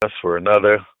us for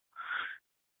another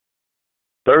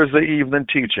Thursday evening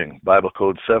teaching, Bible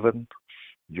Code 7,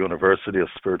 University of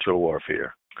Spiritual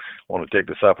Warfare. I want to take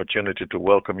this opportunity to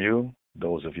welcome you,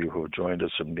 those of you who have joined us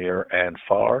from near and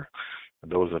far,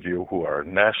 and those of you who are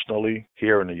nationally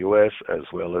here in the U.S. as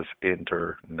well as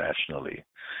internationally.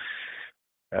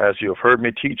 As you have heard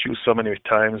me teach you so many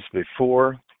times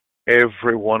before,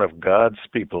 every one of God's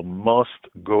people must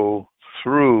go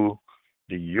through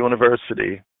the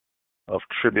university of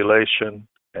tribulation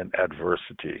and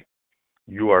adversity.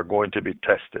 You are going to be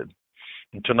tested.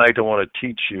 And tonight I want to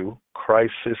teach you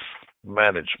crisis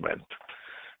management.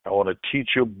 I want to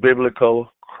teach you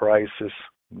biblical crisis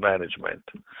management.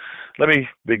 Let me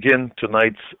begin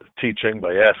tonight's teaching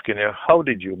by asking you, how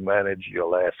did you manage your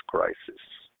last crisis?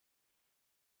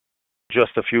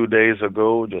 Just a few days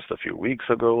ago, just a few weeks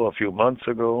ago, a few months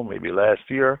ago, maybe last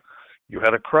year, you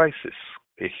had a crisis,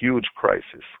 a huge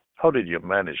crisis. How did you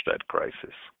manage that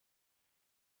crisis?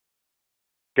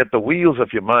 Get the wheels of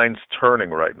your minds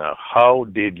turning right now. How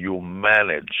did you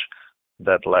manage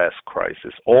that last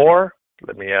crisis? Or,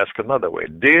 let me ask another way,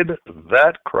 did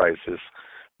that crisis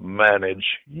manage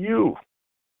you?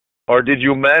 Or did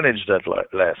you manage that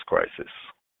last crisis?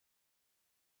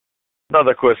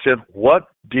 Another question, what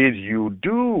did you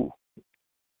do?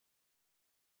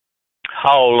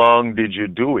 How long did you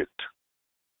do it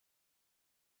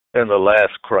in the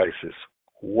last crisis?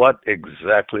 What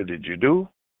exactly did you do?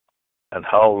 And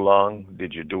how long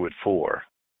did you do it for?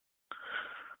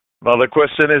 Another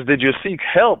question is, did you seek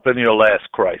help in your last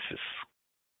crisis?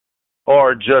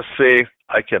 Or just say,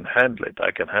 I can handle it,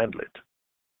 I can handle it.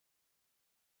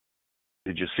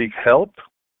 Did you seek help?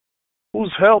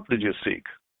 Whose help did you seek?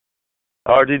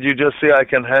 Or did you just say, I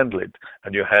can handle it,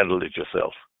 and you handled it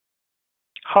yourself?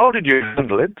 How did you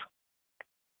handle it?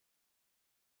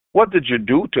 What did you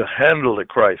do to handle the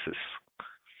crisis?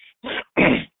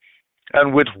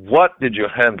 And with what did you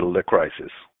handle the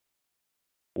crisis?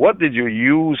 What did you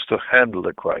use to handle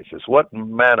the crisis? What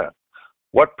manner,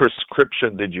 what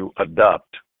prescription did you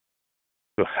adopt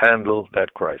to handle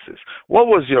that crisis? What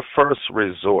was your first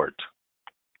resort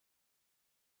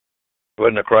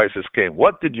when the crisis came?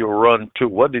 What did you run to?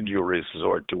 What did you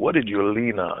resort to? What did you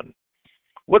lean on?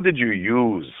 What did you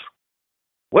use?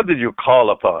 What did you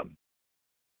call upon?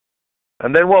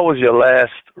 And then what was your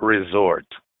last resort?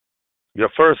 Your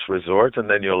first resort and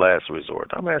then your last resort.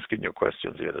 I'm asking you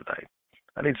questions here tonight.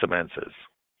 I need some answers.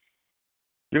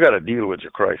 You got to deal with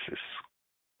your crisis.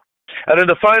 And in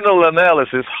the final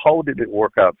analysis, how did it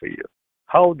work out for you?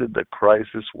 How did the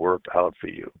crisis work out for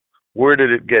you? Where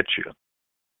did it get you?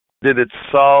 Did it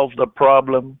solve the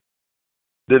problem?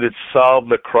 Did it solve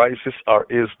the crisis, or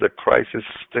is the crisis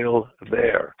still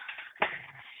there?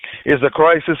 Is the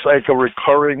crisis like a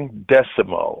recurring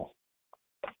decimal?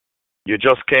 You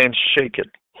just can't shake it.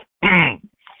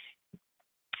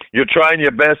 You're trying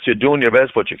your best, you're doing your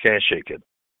best, but you can't shake it.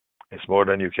 It's more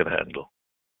than you can handle.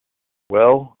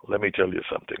 Well, let me tell you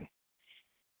something.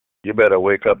 You better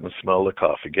wake up and smell the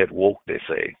coffee. Get woke, they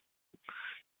say.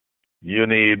 You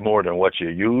need more than what you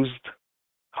used,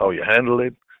 how you handle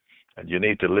it, and you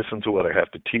need to listen to what I have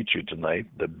to teach you tonight,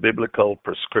 the biblical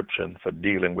prescription for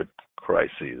dealing with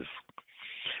crises.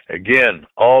 Again,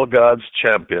 all God's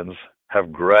champions have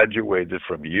graduated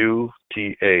from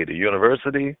UTA, the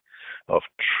University of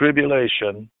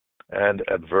Tribulation and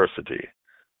Adversity.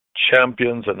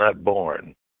 Champions are not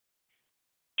born.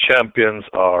 Champions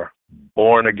are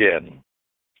born again.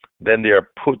 Then they are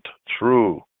put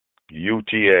through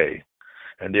UTA,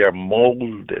 and they are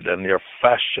molded and they are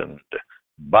fashioned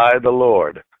by the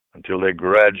Lord until they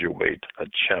graduate a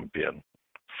champion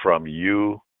from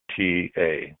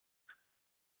UTA.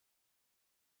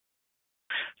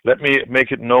 Let me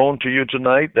make it known to you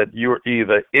tonight that you're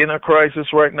either in a crisis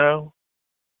right now,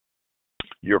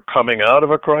 you're coming out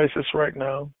of a crisis right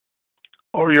now,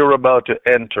 or you're about to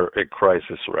enter a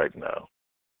crisis right now.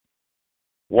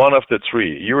 One of the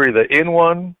three. You're either in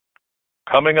one,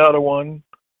 coming out of one,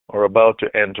 or about to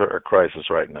enter a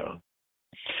crisis right now.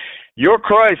 Your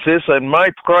crisis and my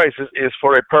crisis is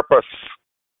for a purpose.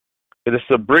 It is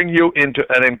to bring you into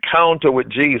an encounter with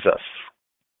Jesus.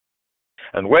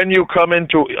 And when you come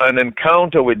into an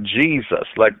encounter with Jesus,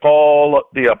 like Paul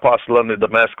the Apostle on the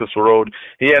Damascus Road,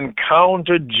 he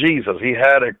encountered Jesus. He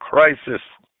had a crisis.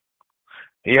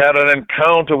 He had an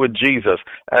encounter with Jesus,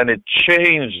 and it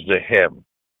changed him.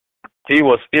 He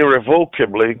was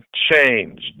irrevocably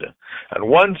changed. And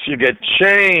once you get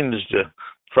changed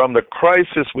from the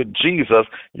crisis with Jesus,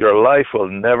 your life will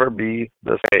never be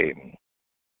the same.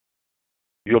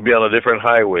 You'll be on a different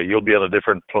highway. You'll be on a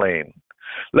different plane.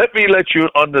 Let me let you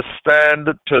understand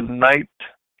tonight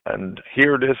And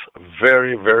hear this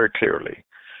very, very clearly.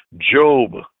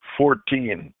 Job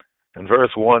 14 and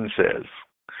verse 1 says,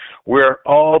 we're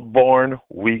all born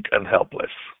weak and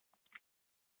helpless.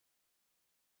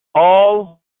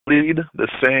 All lead the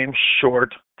same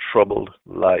short, troubled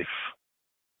life.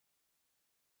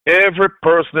 Every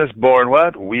person is born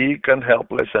what? Weak and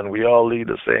helpless, and we all lead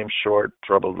the same short,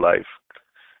 troubled life.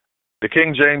 The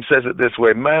King James says it this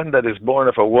way, man that is born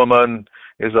of a woman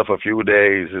is of a few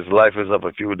days. His life is of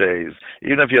a few days.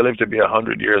 Even if you live to be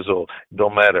 100 years old,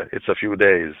 don't matter. It's a few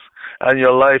days. And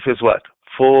your life is what?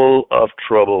 Full of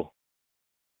trouble.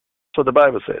 So the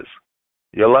Bible says,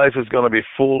 your life is going to be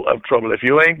full of trouble. If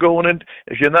you ain't going in,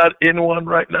 if you're not in one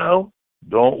right now,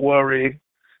 don't worry.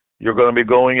 You're going to be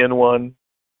going in one.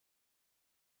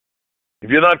 If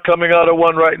you're not coming out of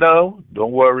one right now,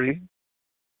 don't worry.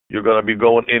 You're going to be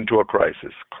going into a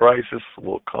crisis. Crisis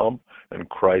will come and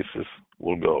crisis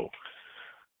will go.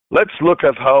 Let's look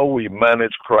at how we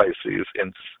manage crises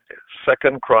in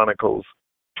 2 Chronicles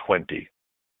 20.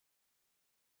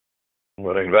 I'm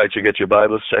going to invite you to get your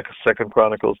Bibles, check 2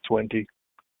 Chronicles 20.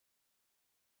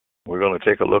 We're going to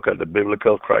take a look at the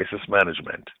biblical crisis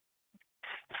management.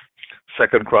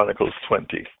 2 Chronicles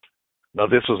 20. Now,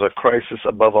 this was a crisis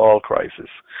above all crises.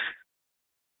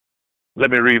 Let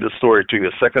me read the story to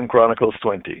you. 2 Chronicles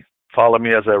 20. Follow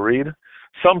me as I read.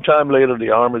 Sometime later, the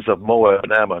armies of Moab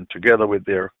and Ammon, together with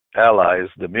their allies,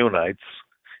 the Meunites,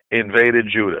 invaded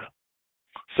Judah.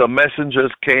 Some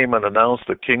messengers came and announced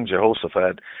to King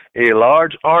Jehoshaphat, a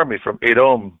large army from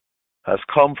Edom has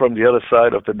come from the other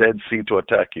side of the Dead Sea to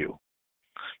attack you.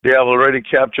 They have already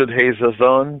captured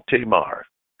Hazazon Tamar,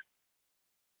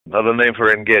 another name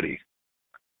for En-Gedi.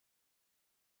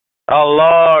 A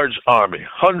large army,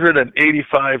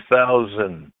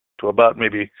 185,000 to about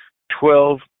maybe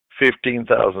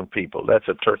 15,000 people. That's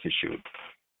a turkey shoot.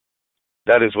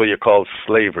 That is what you call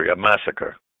slavery, a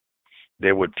massacre.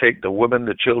 They would take the women,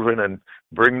 the children, and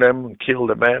bring them and kill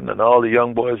the men and all the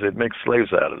young boys. They'd make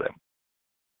slaves out of them.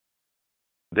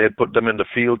 They'd put them in the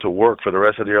field to work for the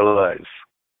rest of their lives.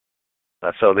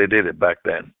 That's how they did it back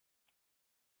then.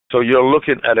 So you're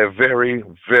looking at a very,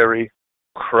 very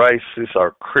crisis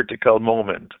or critical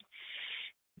moment.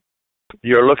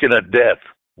 You're looking at death,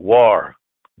 war,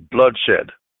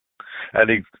 bloodshed.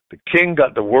 And the king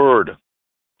got the word.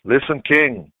 Listen,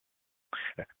 king.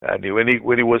 And when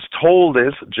he was told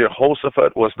this,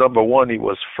 Jehoshaphat was, number one, he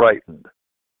was frightened.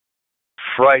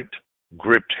 Fright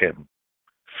gripped him.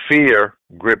 Fear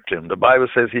gripped him. The Bible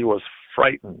says he was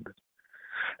frightened.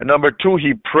 And number two,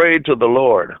 he prayed to the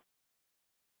Lord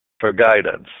for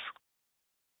guidance.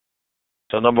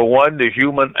 So number one, the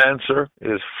human answer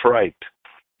is fright.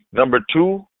 Number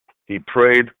two, he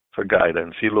prayed for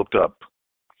guidance. He looked up.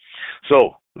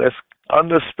 So let's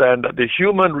understand that the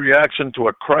human reaction to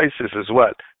a crisis is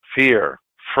what? Fear,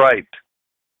 fright.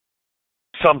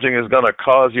 Something is going to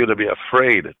cause you to be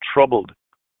afraid, troubled,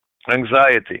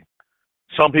 anxiety.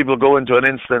 Some people go into an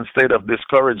instant state of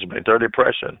discouragement or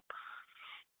depression.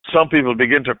 Some people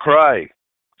begin to cry.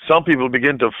 Some people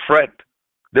begin to fret.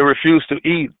 They refuse to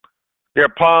eat. Their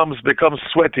palms become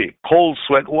sweaty. Cold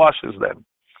sweat washes them.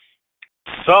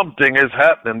 Something is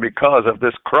happening because of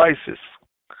this crisis.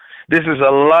 This is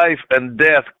a life and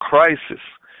death crisis.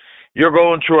 You're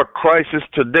going through a crisis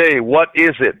today. What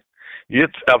is it?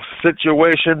 It's a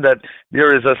situation that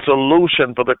there is a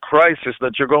solution for the crisis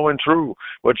that you're going through.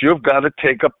 But you've got to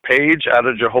take a page out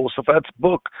of Jehoshaphat's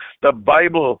book. The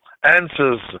Bible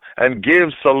answers and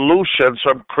gives solutions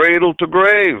from cradle to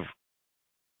grave.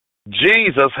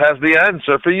 Jesus has the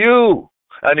answer for you.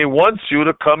 And he wants you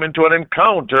to come into an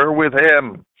encounter with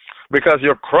him. Because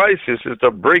your crisis is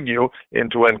to bring you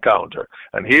into encounter.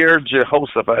 And here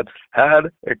Jehoshaphat had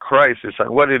a crisis. And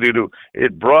what did he do?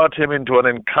 It brought him into an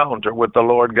encounter with the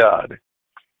Lord God.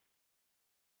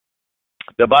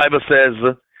 The Bible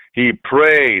says he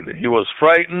prayed. He was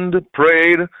frightened,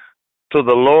 prayed to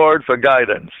the Lord for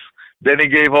guidance. Then he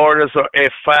gave orders for a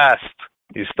fast.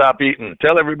 He stopped eating.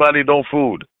 Tell everybody no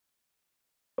food.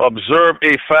 Observe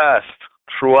a fast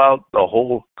throughout the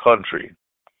whole country.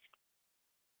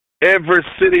 Every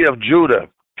city of Judah,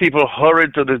 people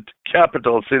hurried to the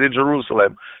capital city,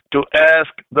 Jerusalem, to ask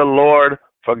the Lord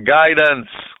for guidance.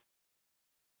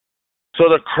 So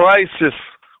the crisis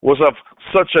was of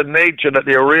such a nature that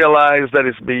they realized that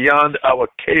it's beyond our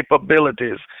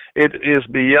capabilities. It is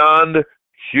beyond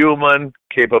human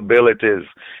capabilities.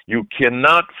 You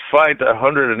cannot fight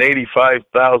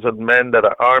 185,000 men that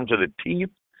are armed to the teeth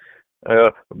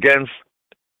against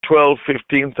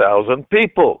 15,000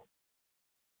 people.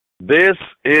 This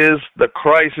is the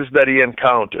crisis that he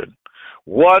encountered.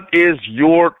 What is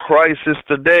your crisis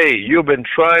today? You've been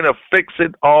trying to fix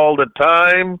it all the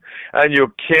time, and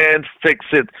you can't fix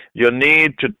it. You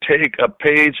need to take a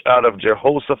page out of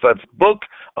Jehoshaphat's book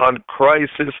on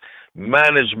crisis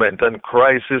management and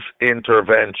crisis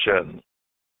intervention.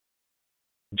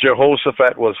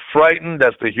 Jehoshaphat was frightened.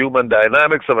 That's the human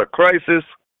dynamics of a crisis.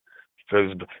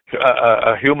 Because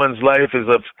a human's life is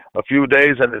a few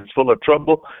days and it's full of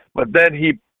trouble. But then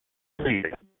he prayed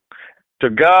to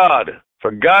God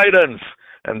for guidance.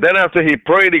 And then after he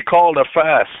prayed, he called a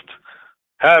fast.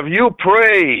 Have you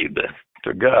prayed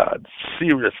to God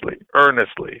seriously,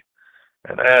 earnestly,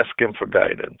 and asked him for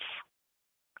guidance?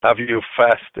 Have you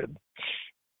fasted?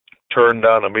 Turned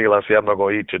down a meal and say, I'm not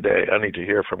going to eat today. I need to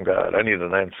hear from God. I need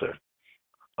an answer.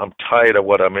 I'm tired of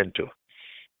what I'm into.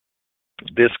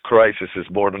 This crisis is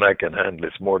more than I can handle.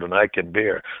 It's more than I can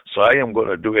bear. So I am going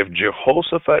to do. If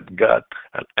Jehoshaphat got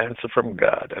an answer from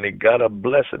God and he got a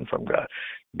blessing from God,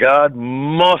 God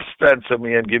must answer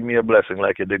me and give me a blessing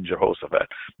like he did Jehoshaphat.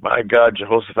 My God,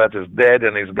 Jehoshaphat is dead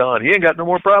and he's gone. He ain't got no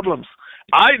more problems.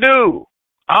 I do.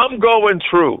 I'm going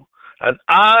through. And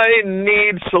I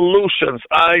need solutions.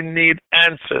 I need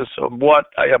answers of what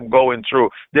I am going through.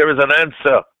 There is an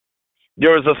answer.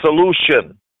 There is a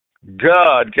solution.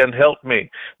 God can help me.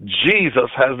 Jesus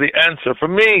has the answer for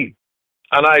me.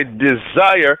 And I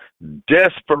desire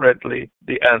desperately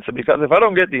the answer. Because if I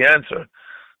don't get the answer,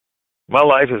 my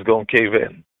life is going to cave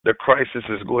in. The crisis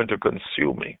is going to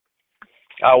consume me.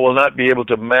 I will not be able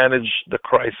to manage the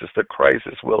crisis. The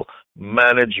crisis will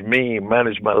manage me,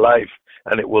 manage my life,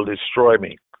 and it will destroy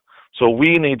me. So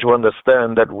we need to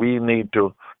understand that we need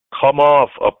to come off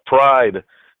of pride,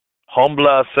 humble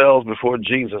ourselves before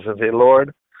Jesus and say,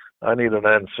 Lord, I need an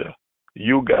answer.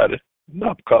 You got it. I'm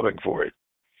not coming for it.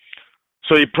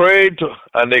 So he prayed,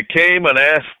 and they came and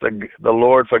asked the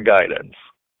Lord for guidance.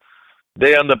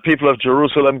 They and the people of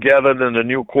Jerusalem gathered in the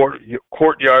new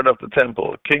courtyard of the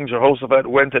temple. King Jehoshaphat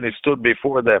went and he stood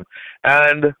before them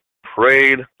and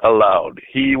prayed aloud.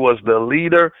 He was the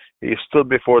leader. He stood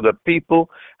before the people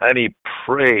and he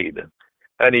prayed.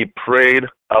 And he prayed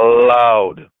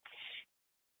aloud.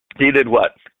 He did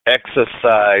what?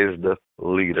 Exercised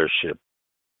leadership.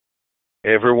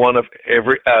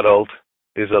 Every adult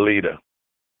is a leader.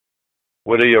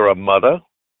 Whether you're a mother,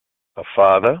 a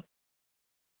father,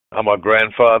 I'm a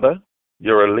grandfather,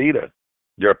 you're a leader.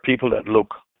 There are people that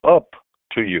look up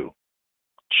to you.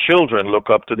 Children look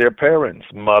up to their parents,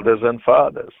 mothers and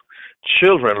fathers.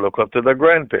 Children look up to their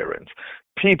grandparents.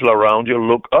 People around you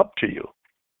look up to you.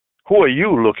 Who are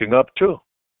you looking up to?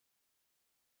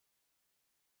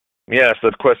 Let me ask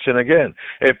that question again.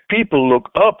 If people look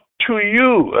up to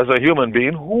you as a human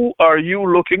being, who are you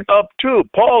looking up to?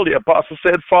 Paul the apostle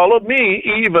said, follow me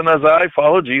even as I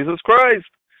follow Jesus Christ.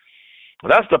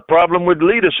 That's the problem with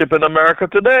leadership in America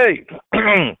today.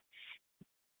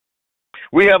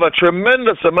 We have a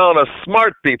tremendous amount of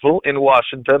smart people in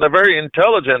Washington, a very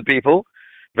intelligent people,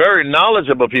 very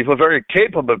knowledgeable people, very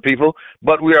capable people,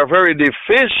 but we are very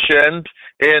deficient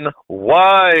in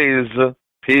wise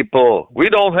people. We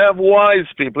don't have wise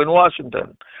people in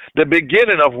Washington. The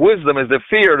beginning of wisdom is the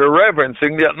fear, the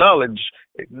reverencing, the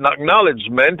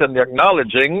acknowledgement and the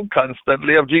acknowledging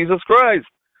constantly of Jesus Christ.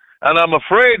 And I'm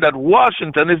afraid that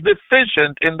Washington is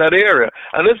deficient in that area.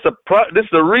 And this is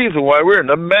the reason why we're in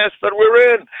the mess that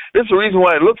we're in. This is the reason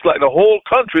why it looks like the whole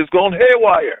country is going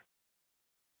haywire.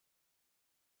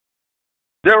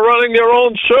 They're running their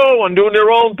own show and doing their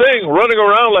own thing, running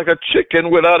around like a chicken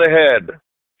without a head.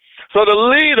 So the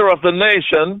leader of the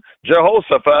nation,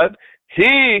 Jehoshaphat,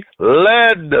 he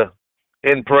led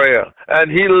in prayer.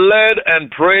 And he led and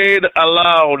prayed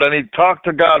aloud. And he talked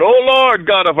to God, O Lord,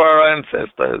 God of our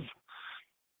ancestors,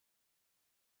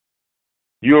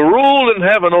 you rule in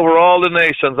heaven over all the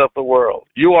nations of the world.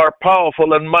 You are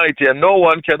powerful and mighty, and no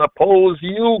one can oppose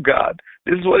you, God.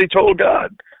 This is what he told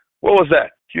God. What was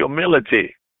that?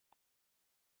 Humility.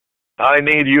 I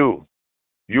need you.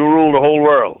 You rule the whole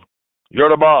world. You're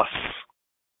the boss.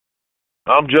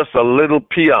 I'm just a little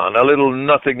peon, a little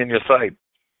nothing in your sight.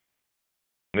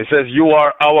 And he says, you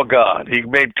are our God. He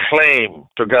made claim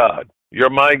to God. You're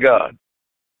my God.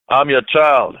 I'm your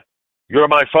child. You're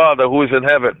my Father who is in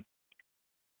heaven.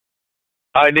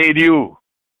 I need you.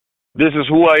 This is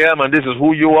who I am and this is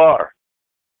who you are.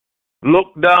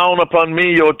 Look down upon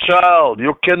me, your child.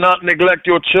 You cannot neglect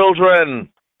your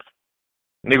children.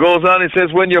 And he goes on, he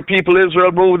says, when your people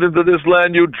Israel moved into this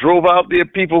land, you drove out the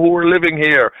people who were living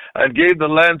here and gave the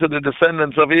land to the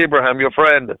descendants of Abraham, your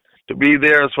friend, to be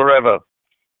theirs forever.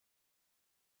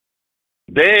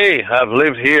 They have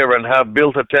lived here and have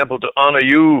built a temple to honor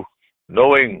you,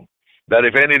 knowing that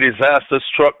if any disaster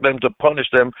struck them to punish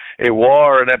them, a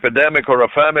war, an epidemic, or a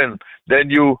famine,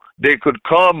 then they could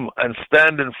come and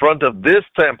stand in front of this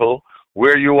temple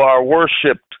where you are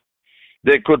worshipped.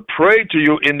 They could pray to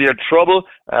you in their trouble,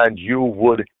 and you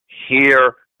would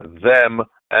hear them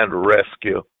and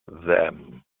rescue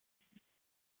them.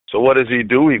 So what does he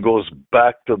do? He goes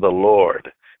back to the Lord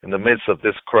in the midst of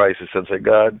this crisis and say,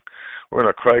 God, we're in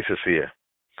a crisis here.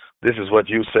 This is what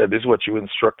you said. This is what you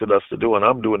instructed us to do, and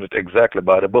I'm doing it exactly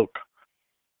by the book.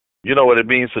 You know what it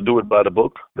means to do it by the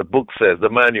book? The book says,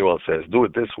 the manual says, do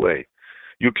it this way.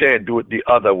 You can't do it the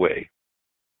other way.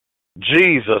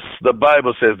 Jesus, the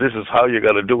Bible says, this is how you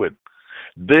got to do it.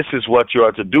 This is what you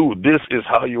are to do. This is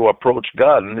how you approach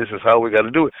God, and this is how we got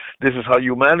to do it. This is how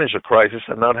you manage a crisis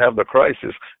and not have the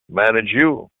crisis manage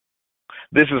you.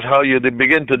 This is how you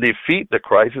begin to defeat the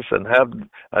crisis and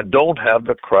don't have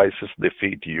the crisis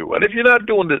defeat you. And if you're not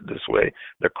doing it this way,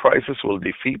 the crisis will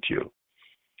defeat you.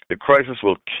 The crisis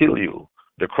will kill you.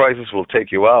 The crisis will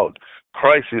take you out.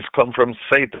 Crises come from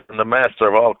Satan, the master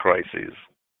of all crises.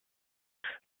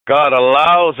 God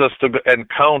allows us to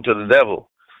encounter the devil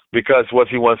because what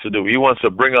he wants to do, he wants to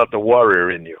bring out the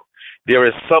warrior in you. There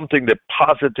is something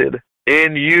deposited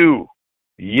in you.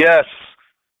 Yes.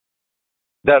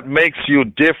 That makes you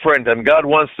different, and God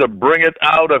wants to bring it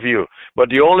out of you. But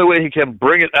the only way he can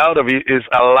bring it out of you is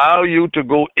allow you to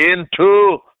go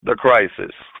into the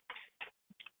crisis.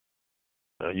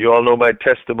 You all know my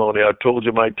testimony. I told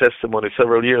you my testimony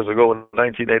several years ago in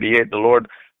 1988. The Lord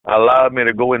allowed me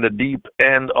to go in the deep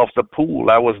end of the pool.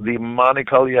 I was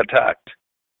demonically attacked.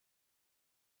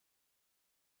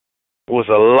 It was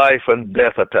a life and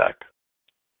death attack.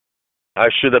 I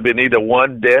should have been either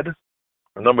one, dead,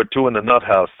 or number two, in the nut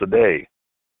house today.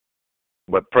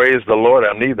 But praise the Lord,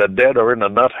 I'm neither dead or in the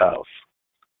nut house.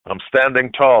 I'm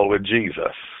standing tall with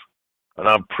Jesus, and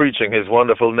I'm preaching his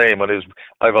wonderful name and his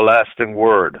everlasting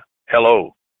word.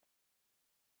 Hello.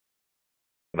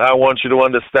 And I want you to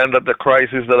understand that the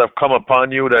crisis that have come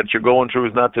upon you, that you're going through,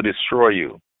 is not to destroy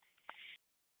you.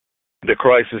 The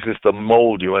crisis is to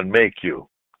mold you and make you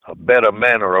a better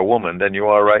man or a woman than you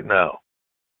are right now.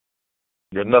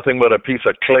 You're nothing but a piece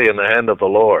of clay in the hand of the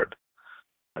Lord.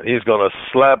 He's going to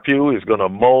slap you. He's going to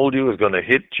mold you. He's going to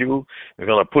hit you. He's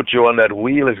going to put you on that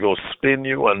wheel. He's going to spin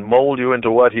you and mold you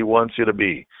into what he wants you to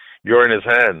be. You're in his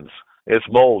hands. It's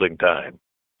molding time.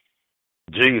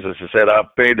 Jesus, he said,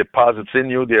 I've paid deposits in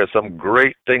you. There are some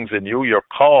great things in you. You're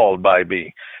called by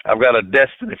me. I've got a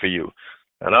destiny for you,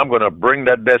 and I'm going to bring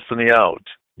that destiny out.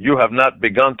 You have not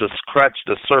begun to scratch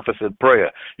the surface in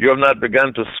prayer. You have not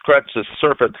begun to scratch the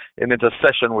surface in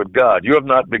intercession with God. You have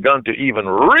not begun to even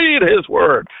read his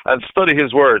word and study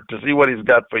his word to see what he's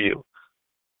got for you.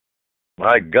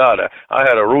 My God, I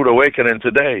had a rude awakening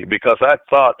today because I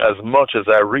thought as much as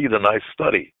I read and I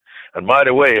study. And by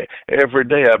the way, every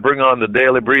day I bring on the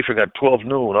daily briefing at 12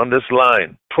 noon on this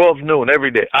line. 12 noon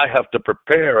every day. I have to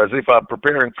prepare as if I'm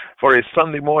preparing for a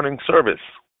Sunday morning service.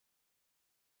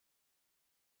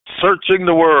 Searching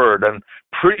the word and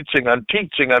preaching and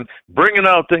teaching and bringing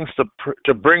out things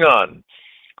to bring on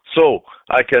so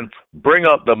I can bring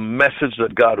out the message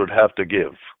that God would have to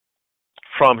give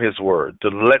from his word, to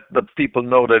let the people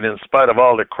know that in spite of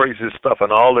all the crazy stuff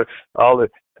and all the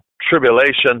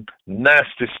tribulation,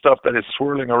 nasty stuff that is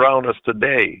swirling around us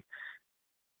today,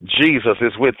 Jesus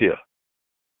is with you.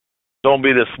 Don't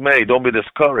be dismayed. Don't be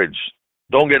discouraged.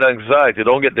 Don't get anxiety.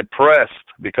 Don't get depressed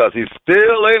because he's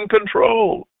still in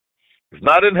control. He's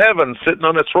not in heaven sitting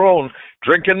on a throne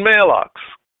drinking Maalox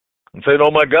and saying, oh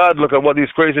my God, look at what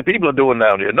these crazy people are doing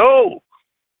down here. No,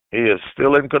 he is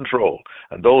still in control.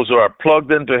 And those who are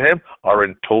plugged into him are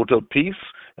in total peace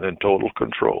and in total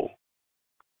control.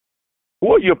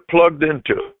 Who are you plugged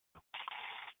into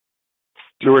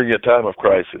during your time of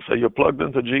crisis? Are you plugged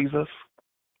into Jesus?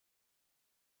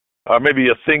 Or maybe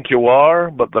you think you are,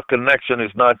 but the connection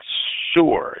is not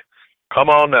sure. Come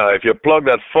on now, if you plug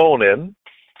that phone in,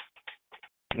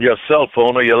 your cell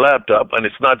phone or your laptop, and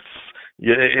it's not,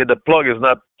 the plug is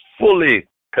not fully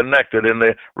connected in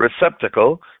the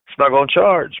receptacle, it's not going to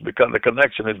charge because the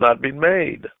connection has not been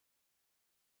made.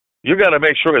 You got to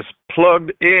make sure it's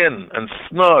plugged in and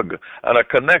snug and a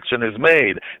connection is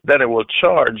made. Then it will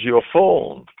charge your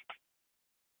phone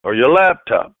or your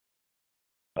laptop.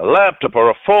 A laptop or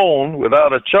a phone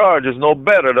without a charge is no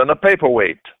better than a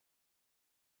paperweight.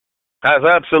 Has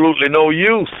absolutely no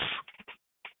use.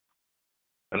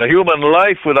 And a human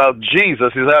life without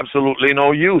Jesus is absolutely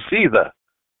no use either.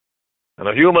 And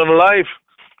a human life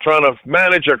Trying to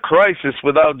manage a crisis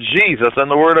without Jesus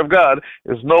and the Word of God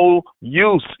is no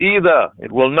use either.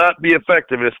 It will not be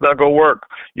effective. It's not going to work.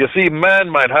 You see, man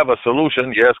might have a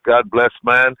solution. Yes, God bless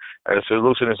man, and a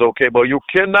solution is okay, but you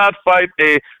cannot fight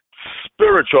a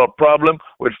spiritual problem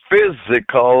with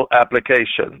physical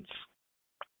applications.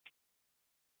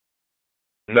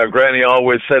 Now, Granny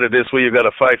always said it this way: you got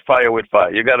to fight fire with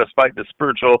fire. You got to fight the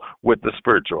spiritual with the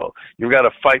spiritual. You got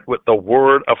to fight with the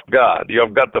Word of God.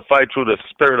 You've got to fight through the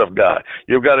Spirit of God.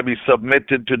 You've got to be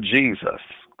submitted to Jesus.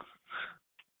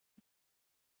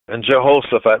 And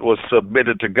Jehoshaphat was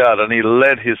submitted to God, and he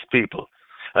led his people,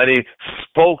 and he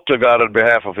spoke to God on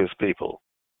behalf of his people.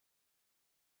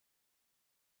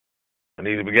 And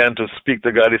he began to speak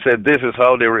to God. He said, this is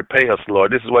how they repay us,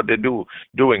 Lord. This is what they're doing.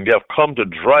 They have come to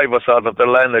drive us out of the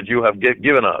land that you have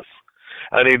given us.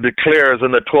 And he declares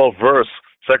in the 12th verse,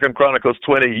 2 Chronicles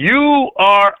 20, you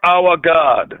are our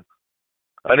God.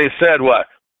 And he said what?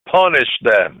 Punish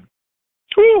them.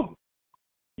 Whew.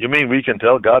 You mean we can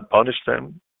tell God punish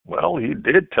them? Well, he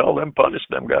did tell them punish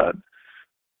them, God.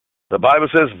 The Bible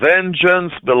says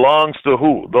vengeance belongs to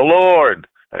who? The Lord.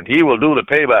 And he will do the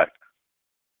payback.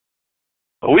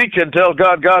 We can tell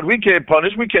God, God, we can't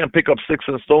punish. We can't pick up sticks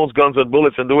and stones, guns and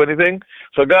bullets and do anything.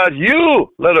 So God,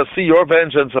 you let us see your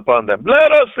vengeance upon them.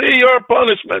 Let us see your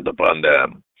punishment upon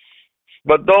them.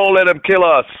 But don't let them kill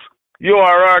us. You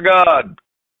are our God.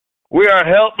 We are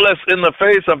helpless in the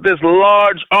face of this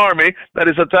large army that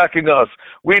is attacking us.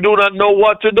 We do not know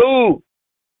what to do.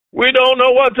 We don't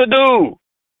know what to do.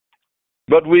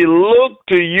 But we look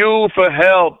to you for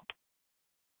help.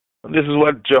 And this is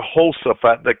what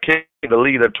Jehoshaphat, the king, the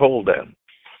leader, told them.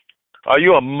 Are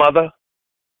you a mother?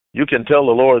 You can tell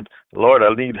the Lord, Lord,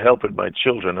 I need help in my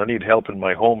children. I need help in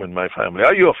my home and my family.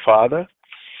 Are you a father?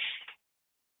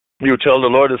 You tell the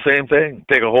Lord the same thing.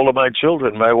 Take a hold of my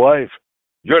children, my wife.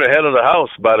 You're the head of the house,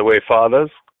 by the way, fathers.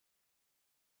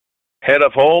 Head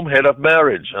of home, head of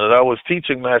marriage. And I was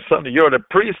teaching my son, you're the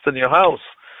priest in your house.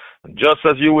 Just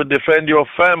as you would defend your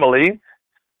family,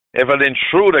 if an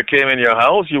intruder came in your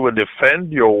house, you would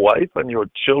defend your wife and your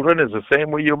children is the same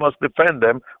way you must defend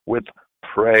them with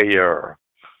prayer.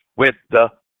 With the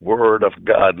Word of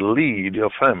God. Lead your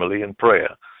family in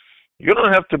prayer. You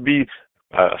don't have to be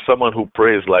someone who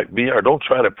prays like me, or don't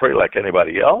try to pray like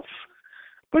anybody else.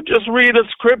 But just read a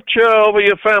scripture over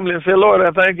your family and say, Lord,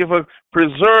 I thank you for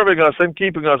preserving us and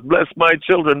keeping us. Bless my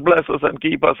children, bless us and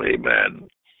keep us. Amen.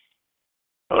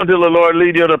 Until the Lord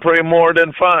lead you to pray more,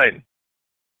 than fine.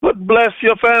 But bless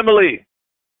your family.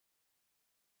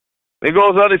 He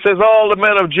goes on, he says, all the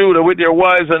men of Judah with your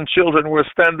wives and children were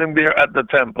standing there at the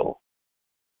temple.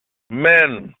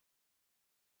 Men,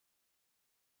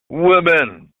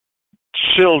 women,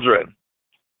 children.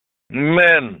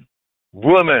 Men,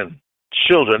 women,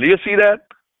 children. Do you see that?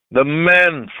 The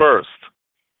men first.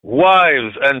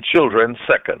 Wives and children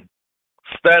second.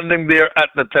 Standing there at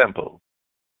the temple.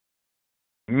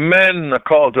 Men are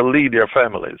called to lead their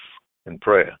families in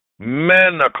prayer.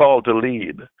 Men are called to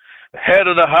lead. The head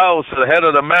of the house, the head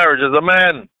of the marriage is a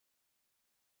man.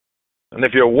 And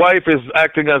if your wife is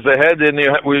acting as the head, then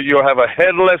you have a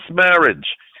headless marriage.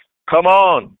 Come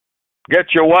on. Get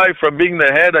your wife from being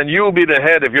the head and you be the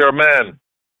head if you're a man.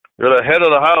 You're the head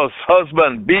of the house.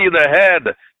 Husband, be the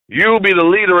head. You be the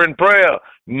leader in prayer.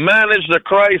 Manage the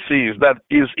crises that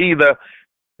is either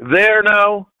there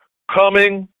now,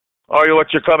 coming, or what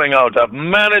you're coming out of.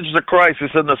 Manage the crisis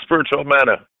in the spiritual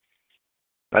manner.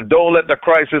 And don't let the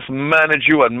crisis manage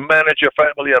you and manage your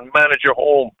family and manage your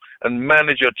home and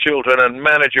manage your children and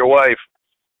manage your wife.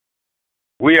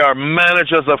 We are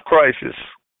managers of crisis,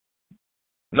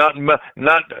 not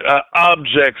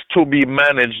objects to be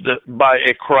managed by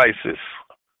a crisis.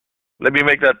 Let me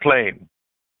make that plain.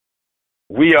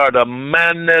 We are the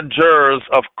managers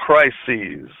of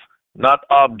crises, not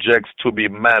objects to be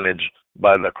managed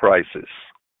by the crisis.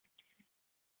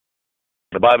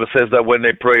 The Bible says that when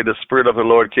they prayed, the Spirit of the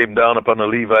Lord came down upon a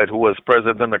Levite who was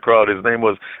present in the crowd. His name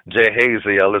was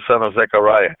Jehaziel, the son of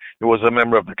Zechariah. He was a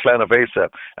member of the clan of Asaph,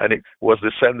 and he was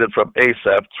descended from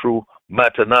Asaph through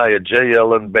Mattaniah,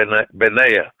 Jael, and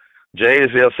Benaiah.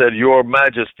 Jehaziel said, Your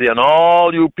Majesty and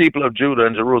all you people of Judah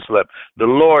and Jerusalem, the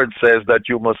Lord says that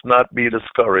you must not be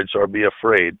discouraged or be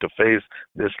afraid to face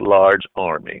this large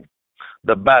army.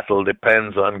 The battle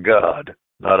depends on God,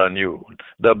 not on you.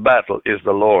 The battle is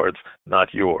the Lord's,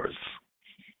 not yours.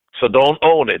 So don't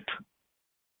own it.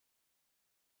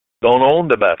 Don't own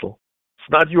the battle.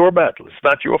 It's not your battle. It's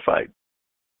not your fight.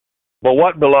 But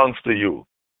what belongs to you?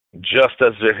 Just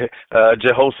as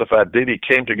Jehoshaphat did, he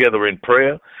came together in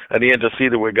prayer and he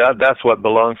interceded with God. That's what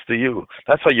belongs to you.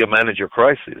 That's how you manage your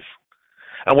crisis.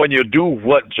 And when you do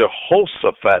what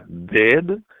Jehoshaphat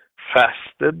did,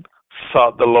 fasted,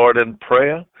 sought the Lord in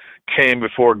prayer, came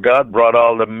before God, brought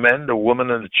all the men, the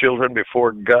women, and the children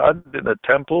before God in the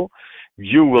temple,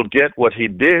 you will get what he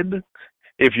did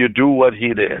if you do what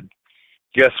he did.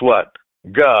 Guess what?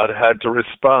 God had to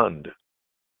respond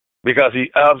because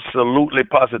he absolutely,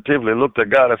 positively looked at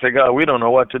God and said, God, we don't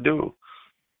know what to do.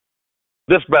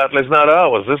 This battle is not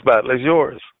ours. This battle is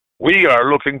yours. We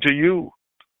are looking to you.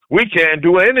 We can't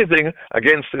do anything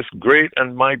against this great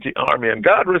and mighty army. And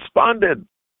God responded.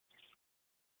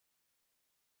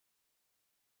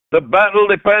 The battle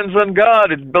depends on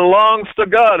God. It belongs to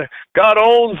God. God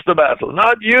owns the battle,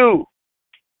 not you.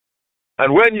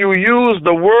 And when you use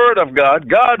the word of God,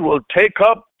 God will take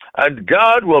up and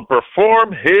God will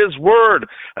perform his word.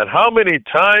 And how many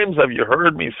times have you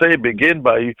heard me say, begin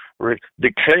by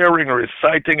declaring,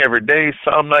 reciting every day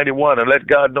Psalm 91 and let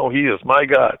God know he is my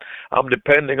God. I'm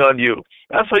depending on you.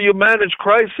 That's how you manage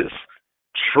crisis.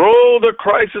 Throw the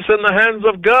crisis in the hands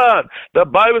of God. The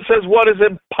Bible says what is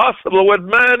impossible with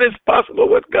man is possible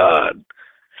with God.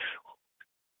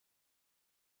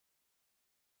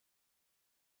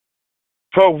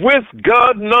 For with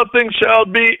God nothing shall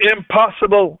be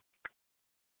impossible.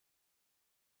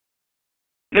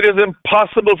 It is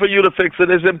impossible for you to fix it.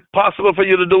 It is impossible for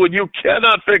you to do it. You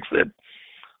cannot fix it.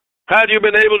 Had you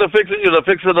been able to fix it, you'd have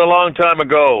fixed it a long time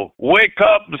ago. Wake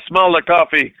up and smell the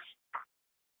coffee.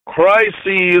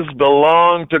 Crises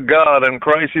belong to God, and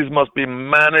crises must be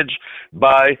managed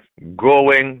by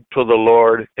going to the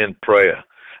Lord in prayer.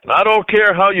 And I don't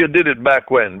care how you did it back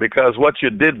when, because what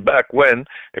you did back when,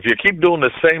 if you keep doing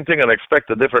the same thing and expect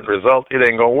a different result, it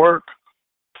ain't going to work.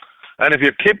 And if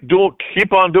you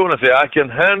keep on doing it, say, I can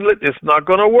handle it, it's not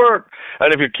going to work.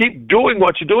 And if you keep doing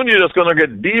what you're doing, you're just going to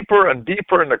get deeper and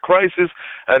deeper in the crisis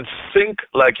and sink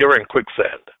like you're in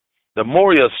quicksand. The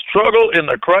more you struggle in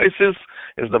the crisis,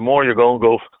 is the more you're going to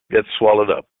go get swallowed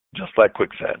up, just like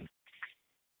quicksand.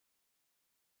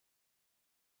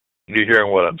 You're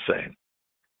hearing what I'm saying?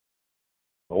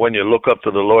 When you look up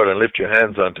to the Lord and lift your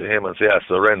hands unto him and say, I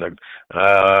surrender,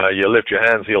 you lift your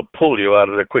hands, he'll pull you out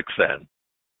of the quicksand.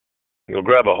 He'll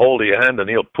grab a hold of your hand and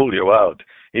he'll pull you out.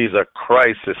 He's a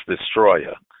crisis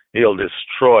destroyer. He'll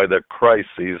destroy the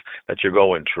crises that you're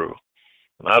going through.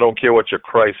 And I don't care what your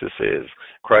crisis is.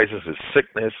 Crisis is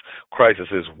sickness. Crisis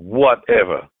is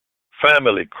whatever.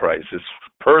 Family crisis,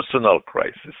 personal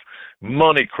crisis,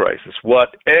 money crisis,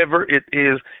 whatever it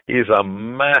is, he's a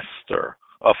master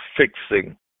of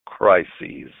fixing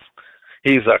crises.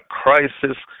 He's a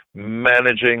crisis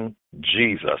managing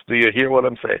Jesus. Do you hear what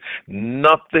I'm saying?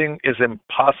 Nothing is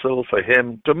impossible for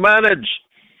him to manage.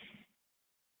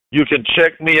 You can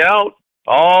check me out.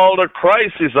 All the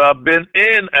crises I've been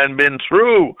in and been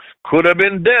through, could have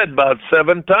been dead about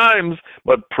 7 times,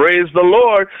 but praise the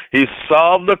Lord, he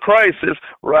solved the crisis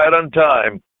right on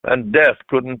time, and death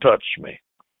couldn't touch me.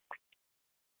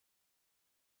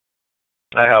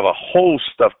 I have a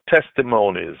host of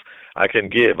testimonies I can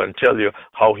give and tell you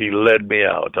how he led me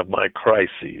out of my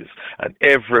crises. And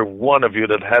every one of you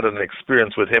that had an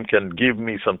experience with him can give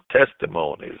me some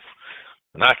testimonies.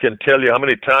 And I can tell you how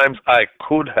many times I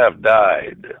could have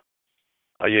died.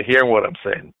 Are you hearing what I'm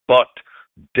saying? But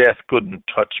death couldn't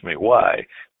touch me. Why?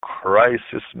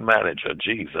 Crisis manager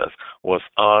Jesus was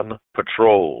on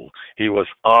patrol. He was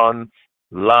on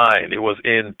line. He was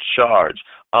in charge,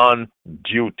 on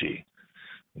duty.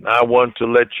 And I want to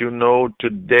let you know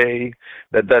today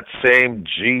that that same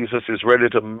Jesus is ready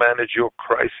to manage your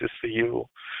crisis for you.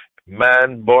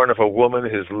 Man born of a woman,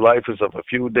 his life is of a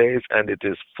few days, and it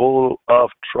is full of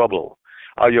trouble.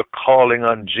 Are you calling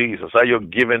on Jesus? Are you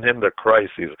giving him the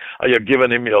crisis? Are you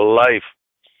giving him your life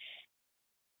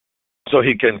so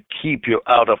he can keep you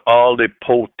out of all the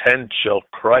potential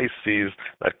crises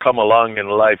that come along in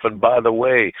life? And by the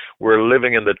way, we're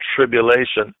living in the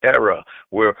tribulation era,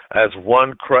 where as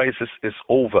one crisis is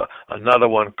over, another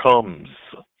one comes.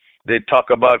 They talk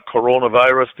about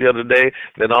coronavirus the other day,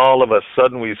 then all of a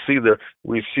sudden we see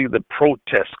the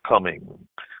protest coming,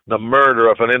 the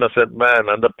murder of an innocent man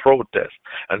and the protest.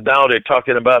 And now they're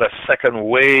talking about a second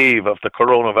wave of the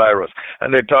coronavirus,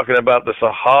 and they're talking about the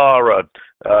Sahara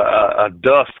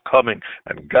dust coming,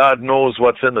 and God knows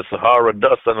what's in the Sahara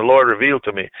dust. And the Lord revealed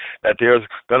to me that there's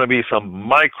going to be some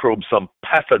microbes, some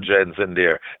pathogens in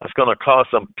there that's going to cause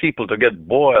some people to get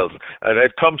boils, and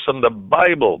it comes from the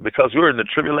Bible, because we're in the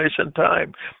tribulation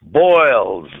time.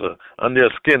 Boils on their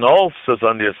skin, ulcers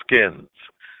on their skins,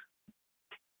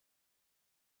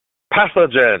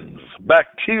 pathogens,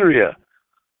 bacteria,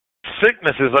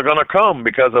 sicknesses are going to come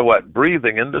because of what?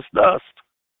 Breathing in this dust.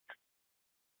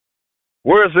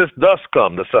 Where does this dust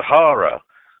come? The Sahara.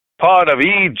 part of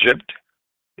Egypt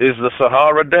is the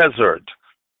Sahara Desert.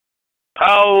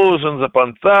 Thousands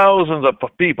upon thousands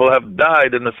of people have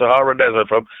died in the Sahara Desert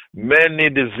from many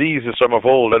diseases from of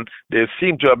old, and they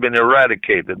seem to have been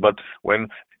eradicated. But when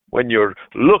you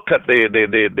look at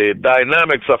the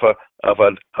dynamics of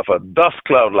a dust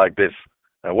cloud like this,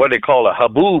 and what they call a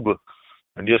haboob,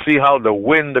 and you see how the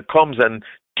wind comes and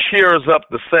tears up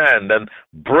the sand and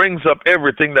brings up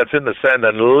everything that's in the sand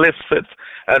and lifts it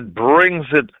and brings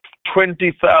it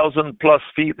 20,000 plus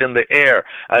feet in the air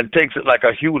and takes it like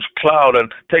a huge cloud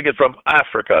and take it from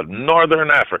Africa, northern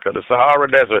Africa, the Sahara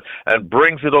Desert, and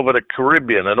brings it over the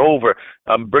Caribbean and over,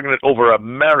 bringing it over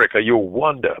America. You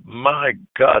wonder, my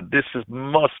God,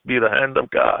 must be the hand of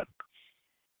God.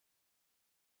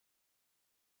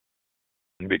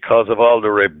 And because of all the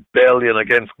rebellion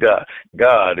against God,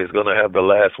 God is going to have the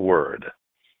last word.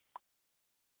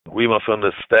 We must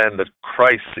understand that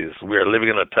crisis, we are living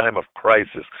in a time of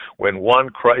crisis. When one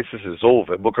crisis is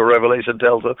over, the book of Revelation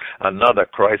tells us, another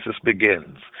crisis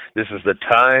begins. This is the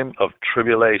time of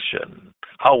tribulation.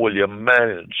 How will you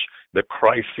manage the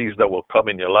crises that will come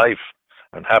in your life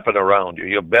and happen around you?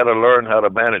 You better learn how to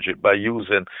manage it by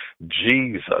using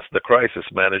Jesus, the crisis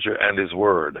manager, and his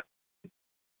word.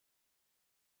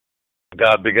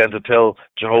 God began to tell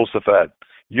Jehoshaphat,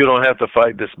 you don't have to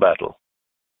fight this battle.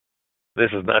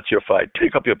 This is not your fight.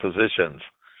 Take up your positions.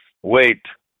 Wait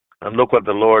and look what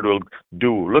the Lord will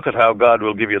do. Look at how God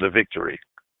will give you the victory.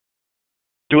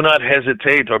 Do not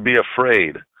hesitate or be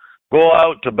afraid. Go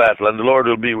out to battle and the Lord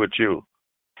will be with you.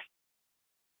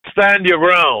 Stand your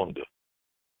ground.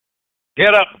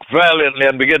 Get up valiantly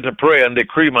and begin to pray and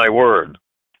decree my word.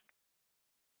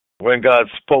 When God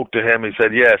spoke to him, he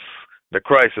said, yes, the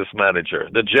crisis manager,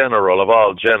 the general of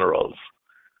all generals.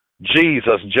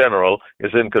 Jesus, general,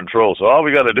 is in control. So all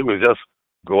we got to do is just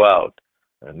go out.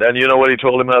 And then you know what he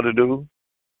told him how to do?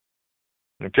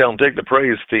 He tell him, take the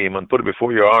praise team and put it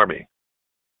before your army.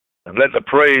 And let the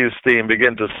praise team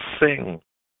begin to sing.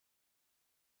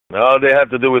 And all they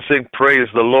have to do is sing, praise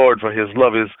the Lord, for his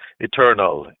love is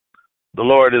eternal. The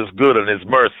Lord is good and his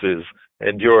mercies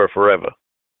endure forever.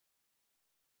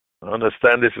 I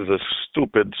understand this is a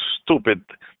stupid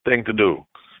thing to do.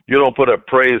 You don't put a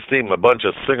praise team, a bunch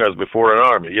of singers before an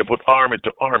army. You put army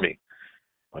to army.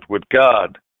 But with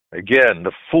God, again,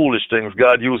 the foolish things,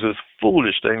 God uses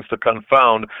foolish things to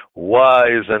confound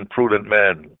wise and prudent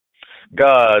men.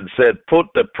 God said, put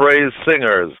the praise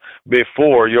singers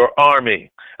before your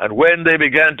army. And when they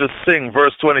began to sing,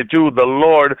 verse 22, the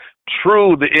Lord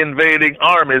threw the invading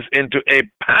armies into a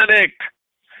panic.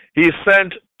 He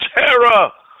sent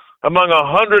terror among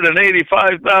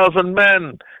 185,000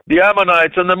 men. The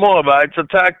Ammonites and the Moabites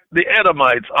attacked the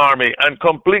Edomites' army and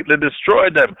completely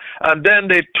destroyed them. And then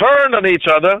they turned on each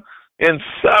other in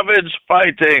savage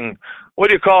fighting. What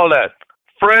do you call that?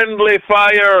 Friendly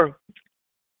fire.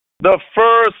 The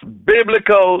first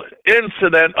biblical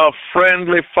incident of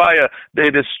friendly fire. They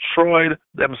destroyed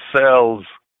themselves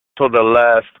to the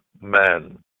last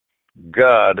man.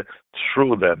 God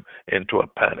threw them into a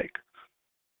panic.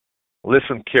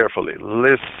 Listen carefully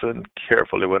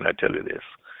when I tell you this.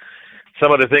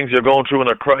 Some of the things you're going through in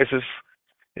a crisis,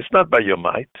 it's not by your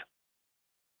might.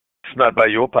 It's not by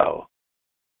your power.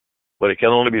 But it can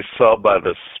only be solved by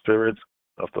the Spirit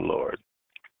of the Lord.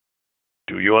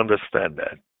 Do you understand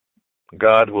that?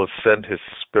 God will send his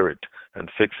Spirit and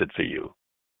fix it for you.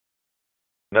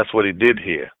 And that's what he did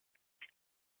here.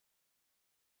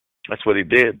 That's what he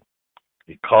did.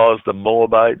 He caused the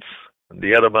Moabites and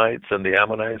the Edomites and the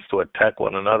Ammonites to attack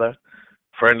one another.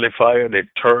 Friendly fire, they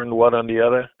turned one on the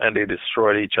other and they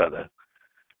destroyed each other.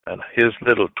 And his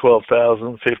little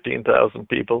 12,000, 15,000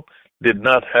 people did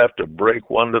not have to break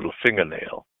one little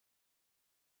fingernail.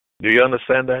 Do you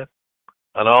understand that?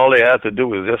 And all they had to do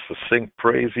was just to sing,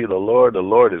 praise ye the Lord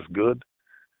is good,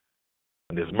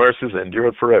 and his mercies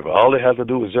endure forever. All they had to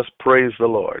do was just praise the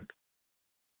Lord.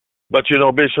 But you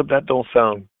know, Bishop, that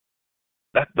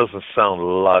doesn't sound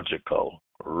logical,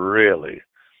 really.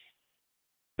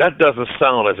 That doesn't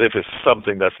sound as if it's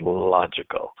something that's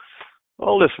logical.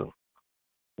 Well, listen,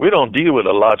 we don't deal with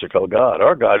a logical God.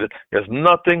 Our God, there's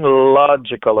nothing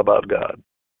logical about God.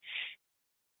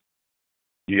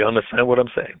 Do you understand what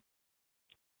I'm saying?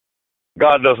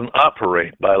 God doesn't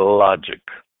operate by logic.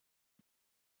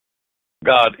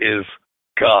 God is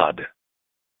God.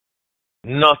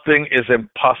 Nothing is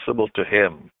impossible to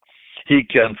him. He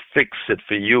can fix it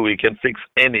for you. He can fix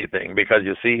anything because,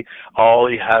 you see, all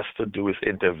he has to do is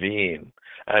intervene,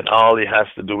 and all he has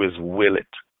to do is will it.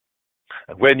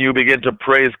 And when you begin to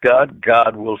praise God,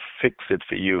 God will fix it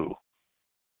for you.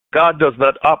 God does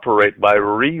not operate by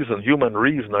reason, human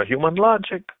or human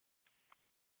logic.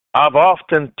 I've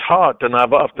often taught and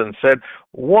I've often said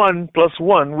 1 plus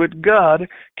 1 with God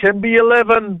can be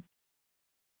 11.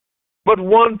 But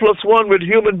 1 plus 1 with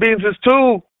human beings is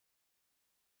 2.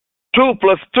 2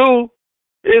 plus 2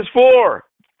 is 4.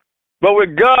 But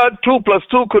with God, 2 plus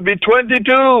 2 could be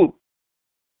 22.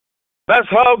 That's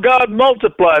how God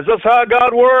multiplies. That's how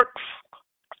God works.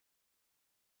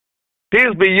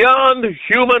 He's beyond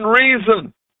human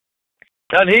reason.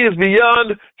 And he is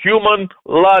beyond human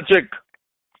logic.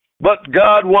 But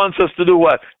God wants us to do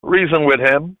what? Reason with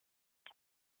him.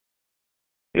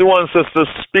 He wants us to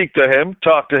speak to him,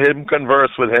 talk to him,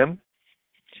 converse with him.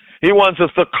 He wants us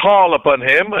to call upon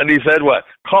him. And he said what?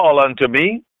 Call unto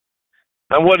me.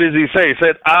 And what does he say? He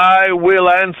said, I will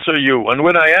answer you. And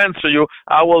when I answer you,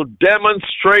 I will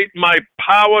demonstrate my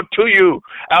power to you.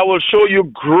 I will show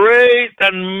you great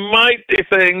and mighty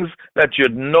things that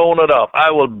you'd know not of.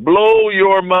 I will blow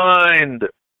your mind.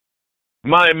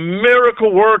 My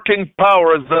miracle working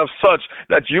power is of such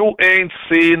that you ain't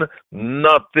seen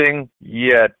nothing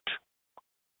yet.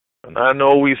 And I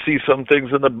know we see some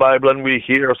things in the Bible and we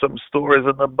hear some stories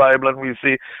in the Bible and we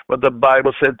see what the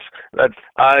Bible says that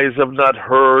eyes have not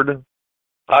heard,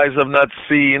 eyes have not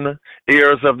seen,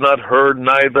 ears have not heard,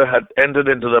 neither had entered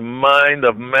into the mind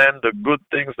of man the good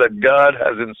things that God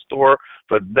has in store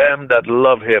for them that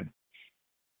love him.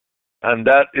 And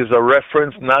that is a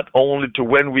reference not only to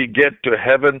when we get to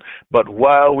heaven, but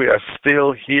while we are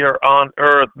still here on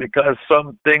earth, because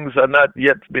some things are not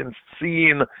yet been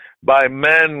seen by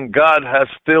men. God has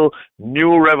still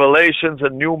new revelations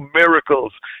and new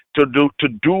miracles to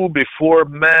do before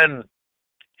men.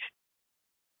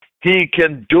 He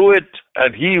can do it,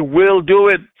 and he will do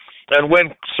it. And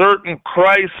when certain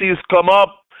crises come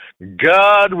up,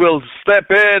 God will step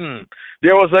in.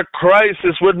 There was a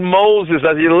crisis with Moses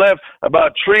as he left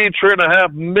about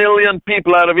 3.5 million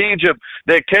people out of Egypt.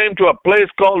 They came to a place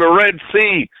called the Red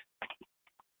Sea.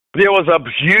 There was a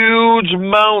huge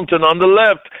mountain on the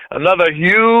left, another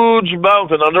huge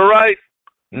mountain on the right,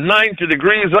 90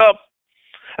 degrees up,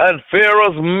 and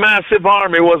Pharaoh's massive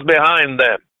army was behind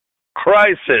them.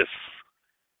 Crisis.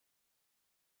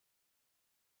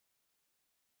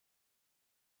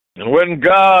 And when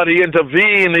God, he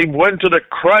intervened, he went to the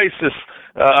crisis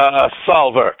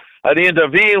solver. And he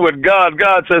intervened with God.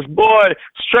 God says, boy,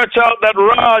 stretch out that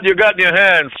rod you got in your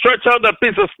hand. Stretch out that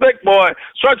piece of stick, boy.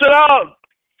 Stretch it out.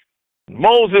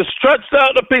 Moses stretched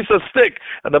out the piece of stick.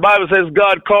 And the Bible says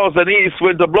God caused an east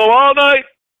wind to blow all night.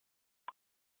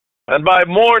 And by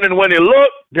morning when he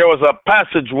looked, there was a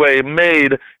passageway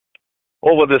made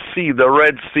over the sea, the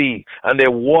Red Sea, and they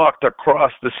walked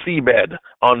across the seabed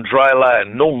on dry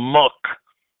land. No muck,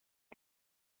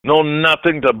 no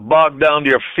nothing to bog down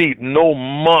your feet, no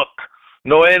muck,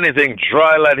 no anything,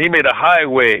 dry land. He made a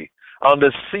highway on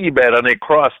the seabed, and they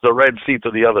crossed the Red Sea to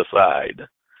the other side.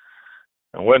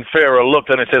 And when Pharaoh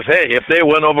looked, and he says, hey, if they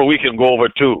went over, we can go over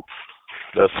too.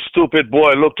 The stupid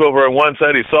boy looked over on one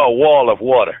side, he saw a wall of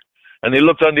water. And he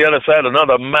looked on the other side,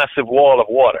 another massive wall of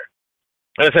water.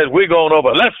 And he said, we're going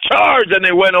over. Let's charge. And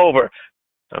they went over.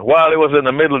 And while he was in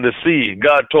the middle of the sea,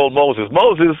 God told Moses,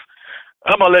 Moses,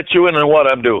 I'm going to let you in on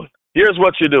what I'm doing. Here's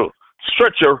what you do.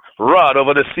 Stretch your rod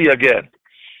over the sea again.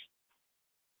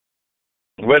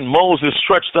 When Moses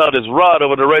stretched out his rod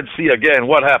over the Red Sea again,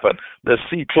 what happened? The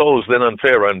sea closed in on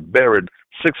Pharaoh and buried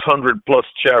 600 plus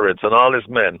chariots and all his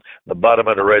men at the bottom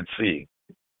of the Red Sea.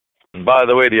 And by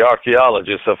the way, the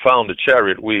archaeologists have found the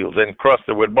chariot wheels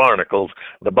encrusted with barnacles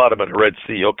at the bottom of the Red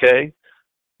Sea, okay?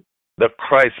 The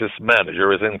crisis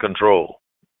manager is in control.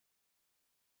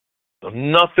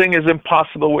 Nothing is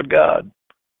impossible with God.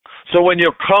 So when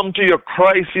you come to your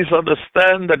crisis,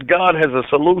 understand that God has a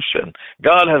solution.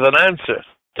 God has an answer.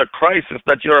 The crisis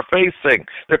that you're facing,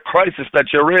 the crisis that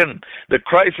you're in, the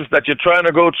crisis that you're trying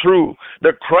to go through,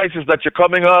 the crisis that you're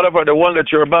coming out of, or the one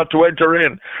that you're about to enter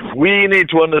in. We need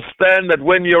to understand that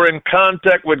when you're in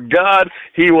contact with God,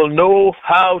 he will know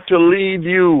how to lead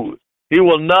you. He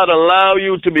will not allow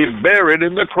you to be buried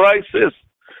in the crisis.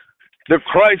 The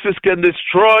crisis can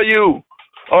destroy you,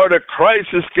 or the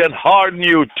crisis can harden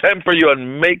you, temper you,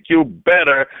 and make you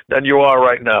better than you are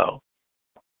right now.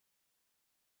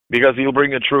 Because he'll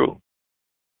bring it through.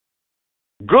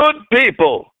 Good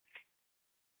people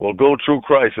will go through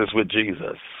crisis with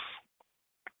Jesus.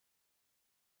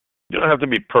 You don't have to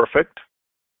be perfect.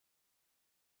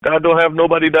 God don't have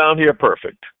nobody down here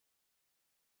perfect.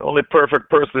 The only perfect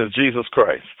person is Jesus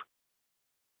Christ.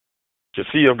 You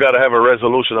see, you've got to have a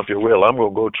resolution of your will. I'm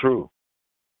going to go through.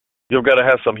 You've got to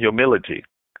have some humility.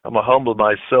 I'm going to humble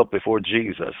myself before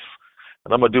Jesus.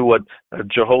 And I'm going to do what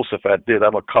Jehoshaphat did.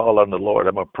 I'm going to call on the Lord.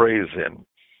 I'm going to praise him.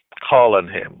 Call on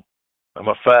him. I'm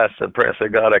going to fast and pray and say,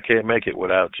 God, I can't make it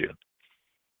without you.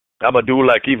 I'm going to do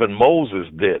like even Moses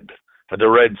did at the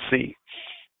Red Sea.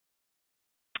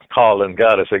 Calling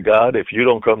God, I say, God, if you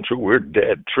don't come through, we're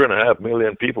dead. 3.5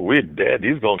 million people, we're dead.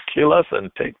 He's going to kill us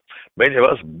and take many of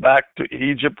us back to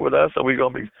Egypt with us, and we're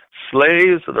going to be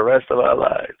slaves for the rest of our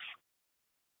lives.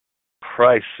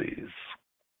 Crises.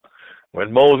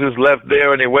 When Moses left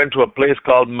there and he went to a place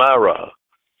called Marah,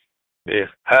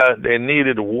 they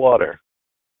needed water.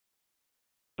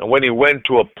 And when he went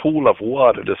to a pool of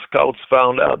water, the scouts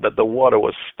found out that the water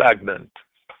was stagnant,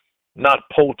 not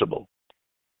potable.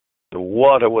 The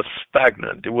water was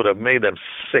stagnant. It would have made them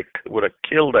sick. It would have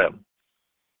killed them.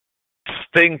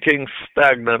 Stinking,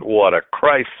 stagnant water.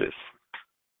 Crisis.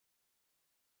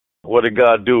 What did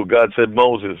God do? God said,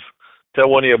 Moses, tell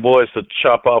one of your boys to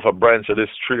chop off a branch of this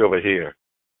tree over here.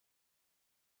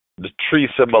 The tree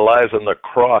symbolizing the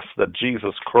cross that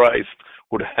Jesus Christ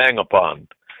would hang upon,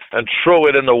 and throw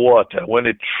it in the water. When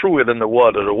he threw it in the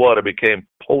water became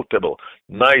potable,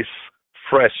 nice,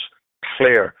 fresh,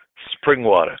 clear spring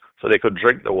water, so they could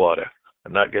drink the water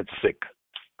and not get sick.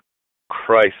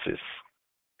 Crisis.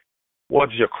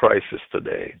 What's your crisis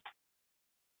today?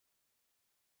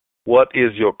 What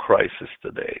is your crisis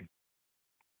today?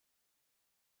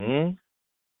 The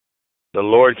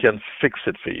Lord can fix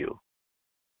it for you.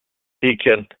 He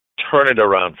can turn it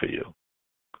around for you.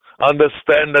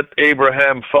 Understand that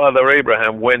Father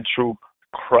Abraham went through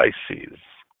crises.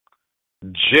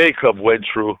 Jacob went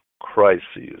through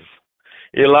crises.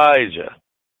 Elijah,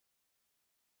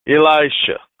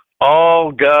 Elisha,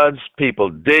 all God's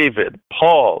people, David,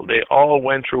 Paul, they all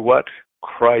went through what?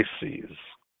 Crises.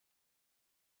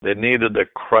 They needed a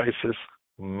crisis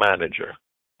manager.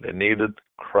 They needed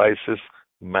crisis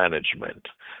management.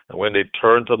 And when they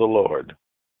turned to the Lord,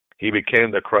 he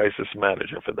became the crisis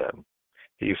manager for them.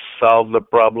 He solved the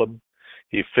problem.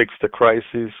 He fixed the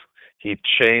crisis. He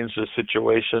changed the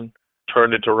situation,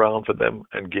 turned it around for them,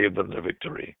 and gave them the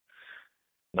victory.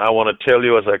 Now I want to tell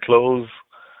you as I close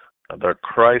that their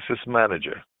crisis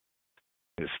manager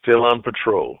is still on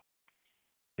patrol.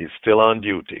 He's still on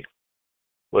duty.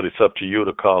 But it's up to you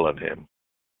to call on him.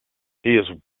 He is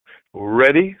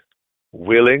ready,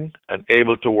 willing, and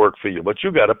able to work for you. But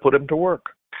you got to put him to work.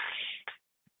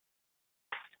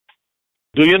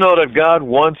 Do you know that God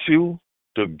wants you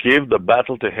to give the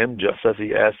battle to him just as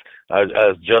he asked,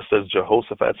 just as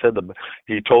Jehoshaphat said?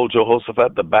 He told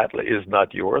Jehoshaphat, the battle is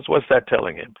not yours. What's that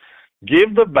telling him?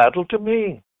 Give the battle to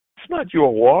me. It's not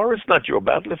your war. It's not your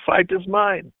battle. The fight is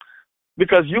mine.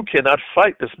 Because you cannot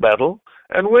fight this battle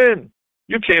and win.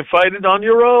 You can't fight it on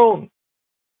your own.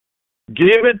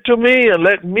 Give it to me and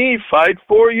let me fight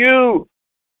for you.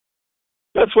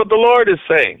 That's what the Lord is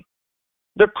saying.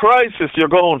 The crisis you're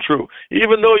going through,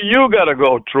 even though you got to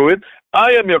go through it,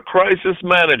 I am your crisis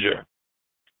manager.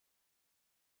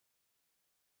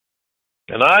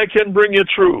 And I can bring you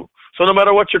through. So no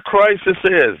matter what your crisis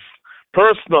is,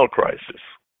 personal crisis,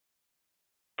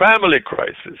 family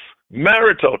crisis,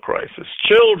 marital crisis,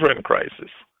 children crisis,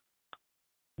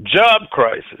 job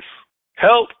crisis,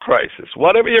 health crisis,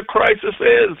 whatever your crisis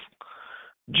is,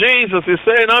 Jesus is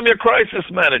saying, I'm your crisis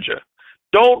manager.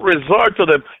 Don't resort to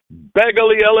the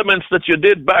beggarly elements that you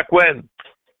did back when.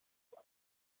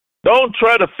 Don't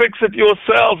try to fix it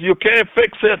yourself. You can't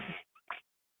fix it.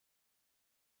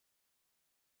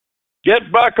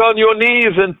 Get back on your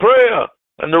knees in prayer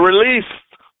and the release,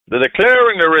 the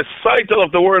declaring, the recital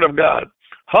of the Word of God.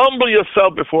 Humble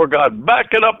yourself before God. Back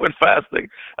it up with fasting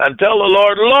and tell the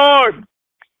Lord, Lord,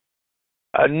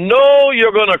 I know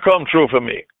you're going to come through for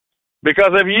me.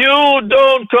 Because if you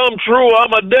don't come through,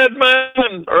 I'm a dead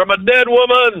man or I'm a dead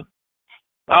woman.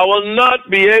 I will not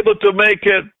be able to make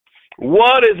it.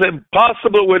 What is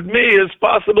impossible with me is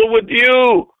possible with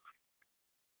you.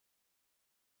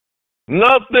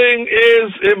 Nothing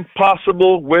is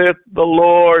impossible with the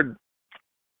Lord.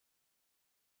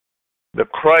 The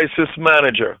crisis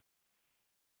manager.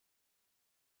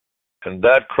 And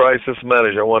that crisis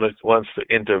manager wants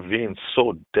to intervene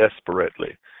so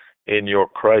desperately in your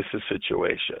crisis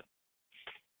situation.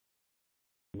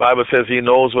 The Bible says he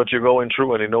knows what you're going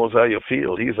through and he knows how you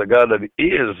feel. He's a God that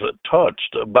is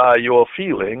touched by your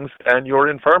feelings and your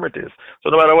infirmities.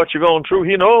 So no matter what you're going through,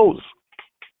 he knows.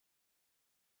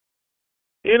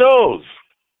 He knows.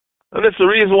 And it's the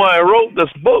reason why I wrote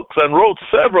this book and wrote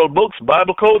several books,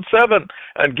 Bible Code 7,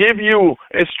 and give you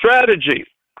a strategy.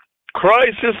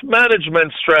 Crisis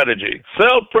management strategy,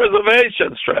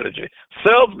 self-preservation strategy,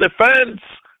 self-defense,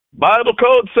 Bible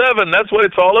Code 7, that's what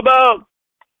it's all about.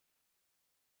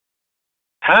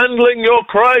 Handling your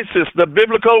crisis the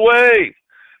biblical way.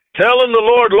 Telling the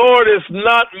Lord, Lord, it's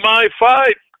not my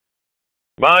fight.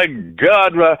 My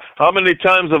God, how many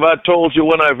times have I told you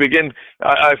when I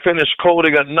finish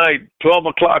coding at night, 12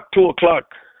 o'clock, 2 o'clock,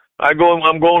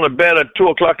 I'm going to bed at 2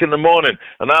 o'clock in the morning,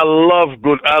 and I love a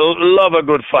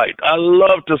good fight. I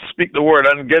love to speak the word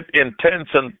and get intense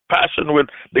and passionate with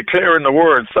declaring the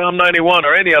word, Psalm 91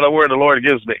 or any other word the Lord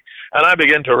gives me. And I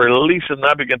begin to release it, and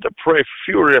I begin to pray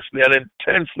furiously and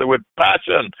intensely with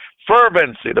passion,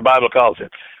 fervency, the Bible calls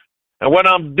it. And when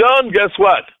I'm done, guess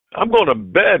what? I'm going to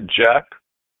bed, Jack.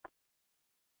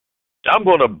 I'm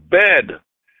going to bed.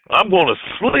 I'm going to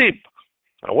sleep.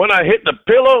 And when I hit the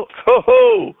pillow,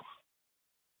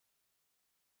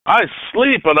 I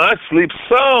sleep, and I sleep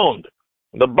sound.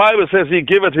 The Bible says he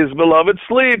giveth his beloved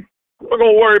sleep. I'm not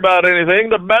going to worry about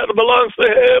anything. The battle belongs to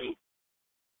him.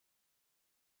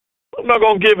 I'm not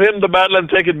going to give him the battle and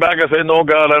take it back and say, no,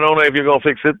 God, I don't know if you're going to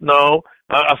fix it. No.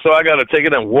 So I got to take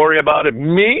it and worry about it.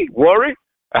 Me? Worry?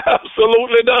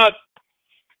 Absolutely not.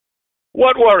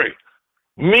 What worry?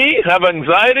 Me have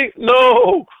anxiety?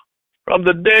 No. From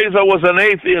the days I was an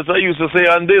atheist, I used to say,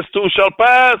 and this too shall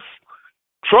pass.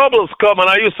 Troubles come, and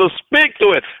I used to speak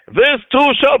to it. This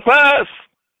too shall pass.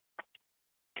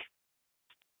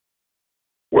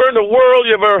 Where in the world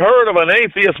you ever heard of an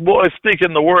atheist boy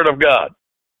speaking the word of God?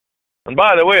 And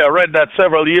by the way, I read that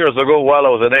several years ago while I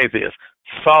was an atheist.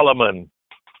 Solomon,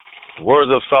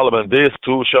 words of Solomon, this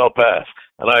too shall pass.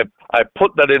 And I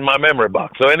put that in my memory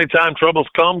box. So anytime troubles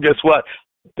come, guess what?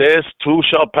 This too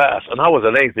shall pass. And I was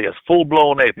an atheist,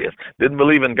 full-blown atheist. Didn't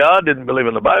believe in God, didn't believe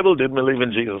in the Bible, didn't believe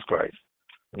in Jesus Christ.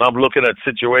 And I'm looking at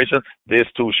situations,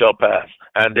 this too shall pass.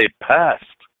 And they passed.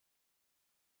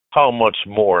 How much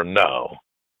more now?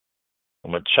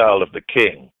 I'm a child of the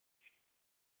King.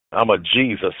 I'm a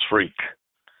Jesus freak.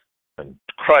 And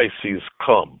crises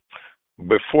come.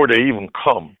 Before they even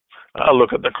come, I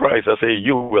look at the crisis, I say,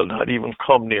 you will not even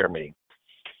come near me.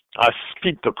 I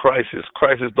speak to crisis.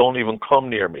 Crisis don't even come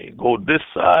near me. Go this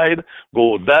side,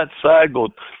 go that side, go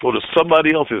to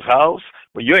somebody else's house,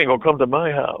 but you ain't going to come to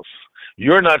my house.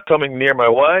 You're not coming near my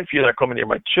wife. You're not coming near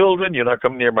my children. You're not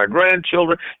coming near my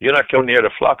grandchildren. You're not coming near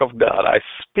the flock of God. I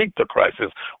speak to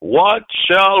crisis. What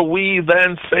shall we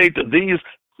then say to these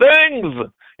things?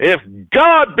 If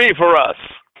God be for us,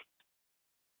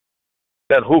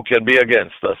 then who can be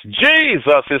against us?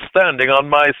 Jesus is standing on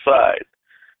my side.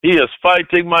 He is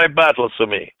fighting my battles for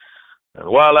me. And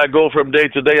while I go from day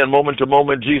to day and moment to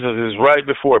moment, Jesus is right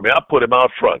before me. I put him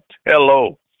out front.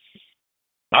 Hello.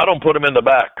 I don't put him in the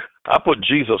back. I put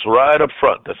Jesus right up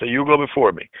front. I say, you go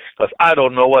before me. Because I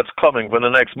don't know what's coming for the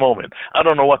next moment. I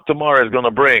don't know what tomorrow is going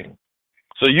to bring.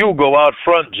 So you go out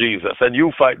front, Jesus, and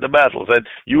you fight the battles, and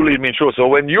you lead me through. So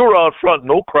when you're out front,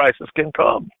 no crisis can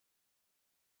come.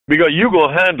 Because you're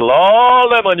going to handle all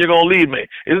them and you're going to lead me.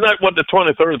 Isn't that what the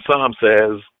 23rd Psalm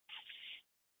says?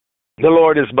 The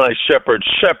Lord is my shepherd.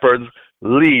 Shepherds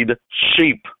lead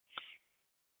sheep.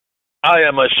 I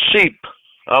am a sheep.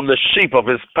 I'm the sheep of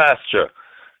his pasture.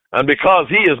 And because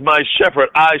he is my shepherd,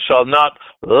 I shall not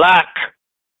lack.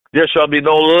 There shall be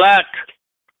no lack.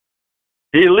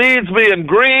 He leads me in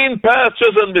green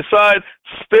pastures, and beside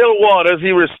still waters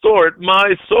he restored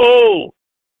my soul.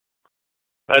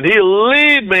 And he'll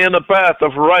lead me in the path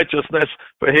of righteousness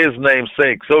for his name's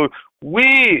sake. So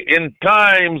we, in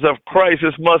times of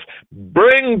crisis, must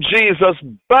bring Jesus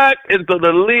back into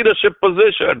the leadership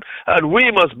position. And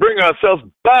we must bring ourselves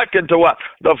back into what?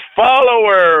 The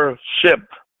followership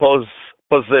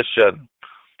position.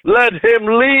 Let him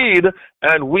lead,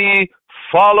 and we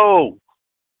follow.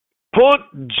 Put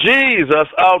Jesus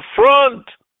out front.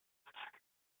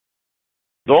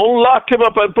 Don't lock him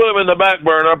up and put him in the back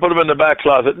burner, put him in the back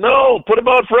closet. No, put him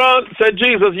out front. Say,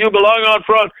 Jesus, you belong out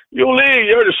front. You lead.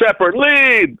 You're the shepherd.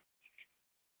 Lead.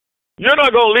 You're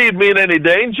not going to lead me in any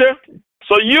danger.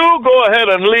 So you go ahead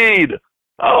and lead.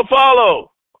 I'll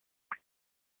follow.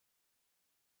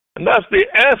 And that's the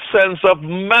essence of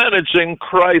managing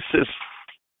crisis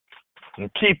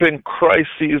and keeping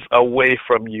crises away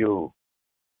from you.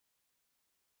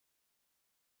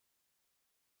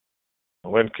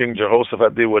 When King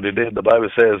Jehoshaphat did what he did, the Bible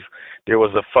says there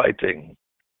was a fighting.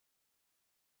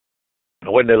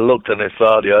 And when they looked and they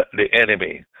saw the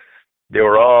enemy, they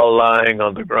were all lying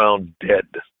on the ground dead.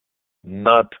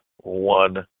 Not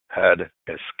one had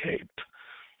escaped.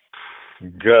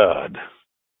 God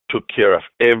took care of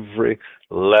every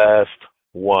last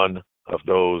one of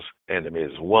those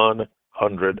enemies.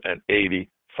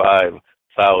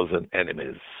 185,000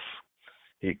 enemies.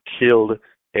 He killed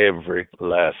every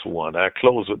last one. I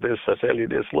close with this. I tell you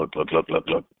this. Look. One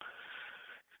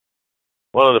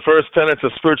of the first tenets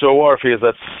of spiritual warfare is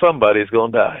that somebody's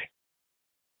going to die.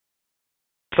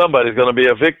 Somebody's going to be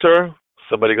a victor.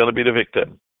 Somebody's going to be the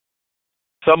victim.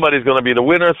 Somebody's going to be the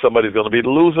winner. Somebody's going to be the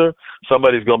loser.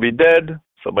 Somebody's going to be dead.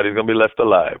 Somebody's going to be left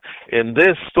alive. In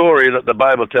this story that the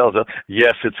Bible tells us,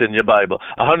 yes, it's in your Bible,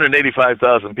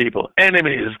 185,000 people,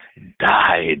 enemies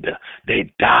died.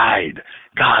 They died.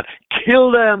 God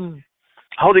killed them.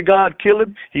 How did God kill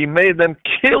them? He made them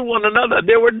kill one another.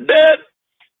 They were dead.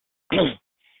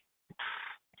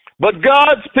 But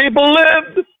God's people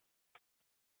lived.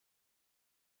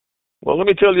 Well, let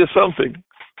me tell you something.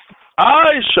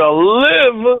 I shall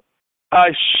live. I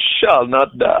shall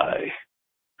not die.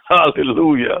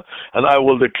 Hallelujah. And I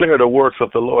will declare the works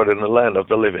of the Lord in the land of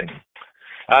the living.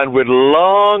 And with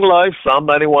long life, Psalm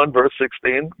 91, verse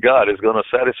 16, God is going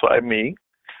to satisfy me,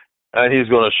 and he's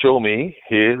going to show me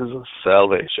his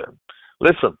salvation.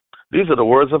 Listen, these are the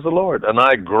words of the Lord, and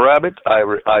I grab it. I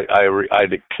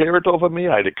declare it over me.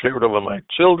 I declare it over my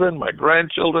children, my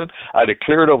grandchildren. I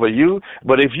declare it over you.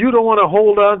 But if you don't want to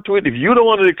hold on to it, if you don't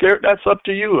want to declare it, that's up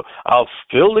to you. I'll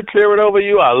still declare it over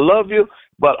you. I love you,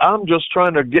 but I'm just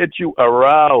trying to get you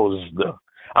aroused.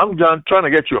 I'm trying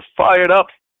to get you fired up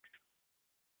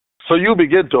so you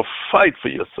begin to fight for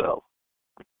yourself.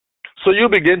 So you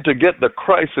begin to get the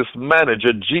crisis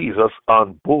manager, Jesus,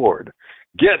 on board.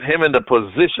 Get him in the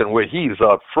position where he's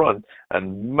out front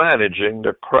and managing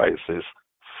the crisis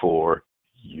for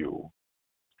you.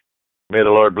 May the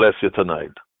Lord bless you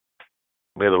tonight.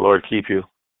 May the Lord keep you.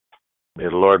 May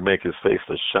the Lord make his face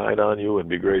to shine on you and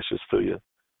be gracious to you.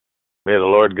 May the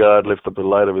Lord God lift up the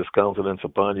light of his countenance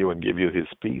upon you and give you his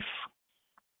peace.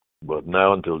 But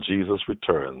now until Jesus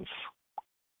returns,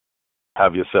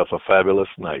 have yourself a fabulous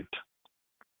night.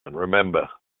 And remember,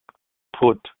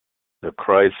 put the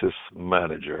crisis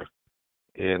manager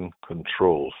in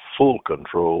control, full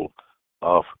control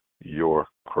of your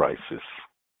crisis.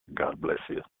 God bless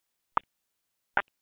you.